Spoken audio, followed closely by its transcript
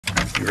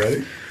You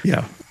ready?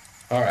 Yeah.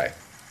 All right.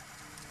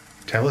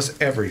 Tell us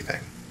everything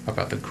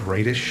about the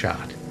greatest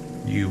shot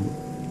you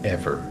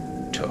ever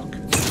took.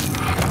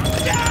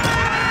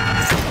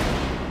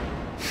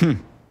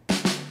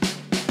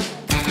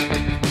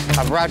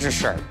 Roger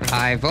Sharp.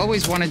 I've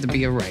always wanted to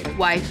be a writer.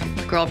 Wife,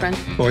 girlfriend,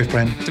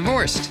 Boyfriend.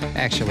 Divorced,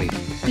 actually.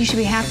 You should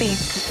be happy.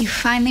 You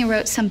finally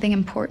wrote something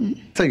important.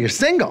 So you're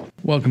single.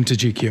 Welcome to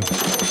GQ.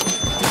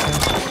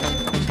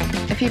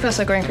 If people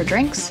are going for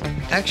drinks.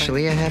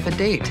 Actually, I have a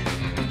date.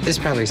 This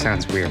probably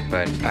sounds weird,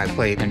 but I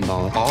play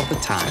pinball all the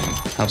time.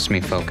 Helps me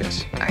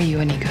focus. Are you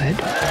any good?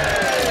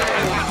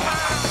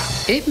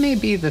 It may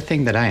be the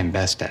thing that I am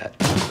best at.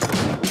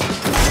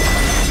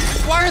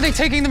 Why are they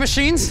taking the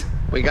machines?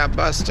 We got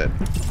busted.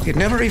 It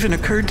never even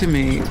occurred to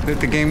me that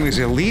the game was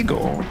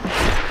illegal.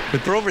 But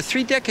for over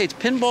 3 decades,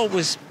 pinball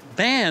was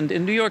banned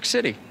in New York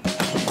City.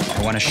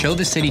 I want to show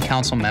the city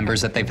council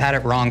members that they've had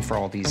it wrong for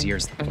all these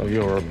years. Oh,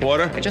 you're a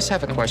reporter? I just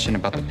have a question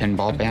about the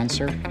pinball ban,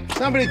 sir.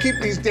 Somebody keep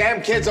these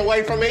damn kids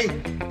away from me.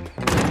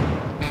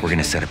 We're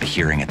gonna set up a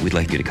hearing, and we'd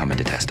like you to come in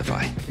to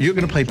testify. You're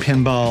gonna play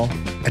pinball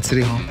at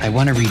City Hall? I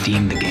want to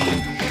redeem the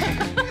game.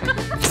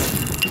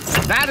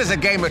 That is a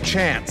game of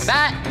chance.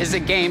 That is a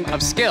game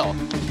of skill.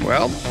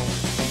 Well,